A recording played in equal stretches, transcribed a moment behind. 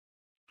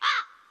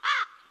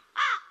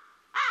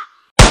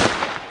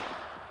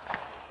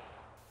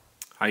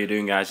How you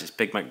doing, guys? It's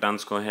Big Mac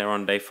Danscore here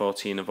on day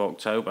 14 of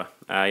Orktober.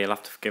 You'll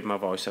have to forgive my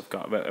voice, I've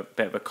got a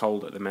bit of a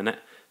cold at the minute.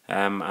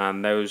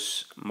 And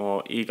those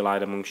more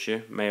eagle-eyed amongst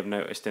you may have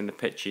noticed in the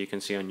picture you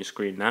can see on your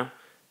screen now,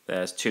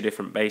 there's two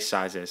different base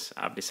sizes.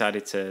 I've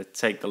decided to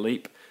take the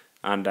leap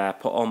and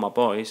put all my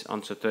boys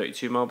onto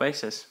 32 mil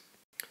bases.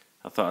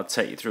 I thought I'd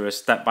take you through a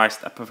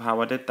step-by-step of how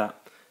I did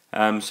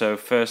that. So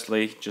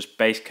firstly, just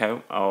base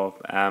coat, or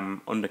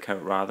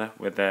undercoat rather,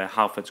 with the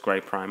Halford's Grey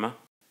primer.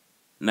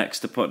 Next,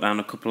 to put down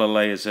a couple of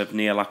layers of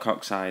neolac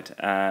oxide.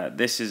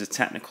 This is a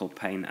technical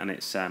paint, and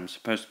it's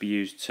supposed to be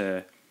used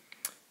to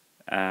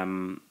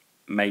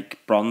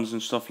make bronze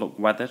and stuff look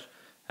weathered.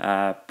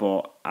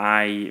 But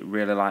I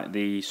really like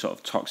the sort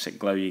of toxic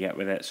glow you get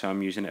with it, so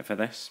I'm using it for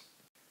this.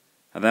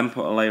 I then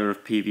put a layer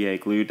of PVA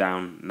glue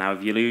down. Now,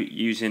 if you're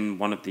using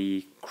one of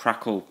the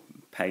crackle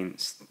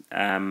paints,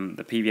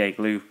 the PVA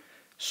glue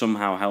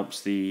somehow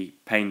helps the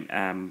paint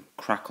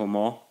crackle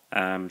more,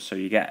 so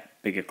you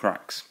get bigger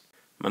cracks.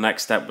 My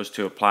next step was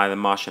to apply the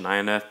Martian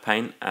Iron Earth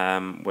paint,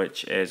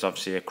 which is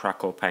obviously a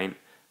crackle paint.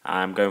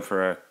 I'm going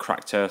for a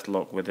cracked earth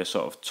look with a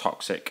sort of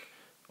toxic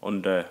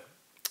under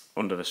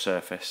the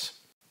surface.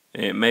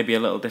 It may be a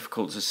little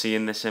difficult to see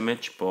in this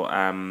image, but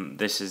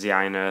this is the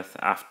Iron Earth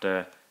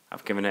after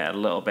I've given it a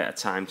little bit of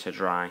time to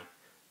dry.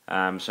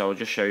 So I'll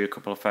just show you a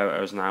couple of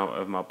photos now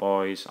of my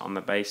boys on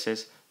the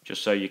bases,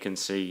 just so you can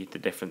see the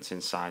difference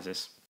in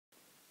sizes.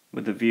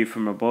 With the view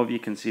from above, you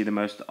can see the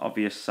most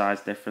obvious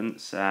size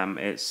difference.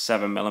 It's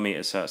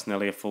 7mm, so it's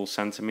nearly a full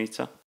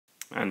centimetre.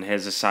 And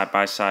here's a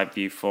side-by-side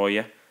view for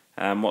you.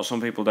 What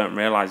some people don't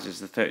realise is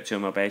the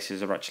 32mm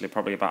bases are actually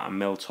probably about a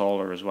mil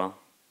taller as well.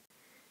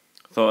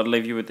 Thought I'd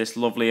leave you with this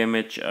lovely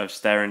image of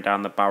staring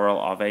down the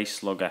barrel of a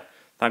slugger.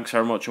 Thanks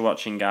very much for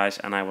watching, guys,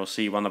 and I will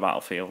see you on the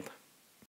battlefield.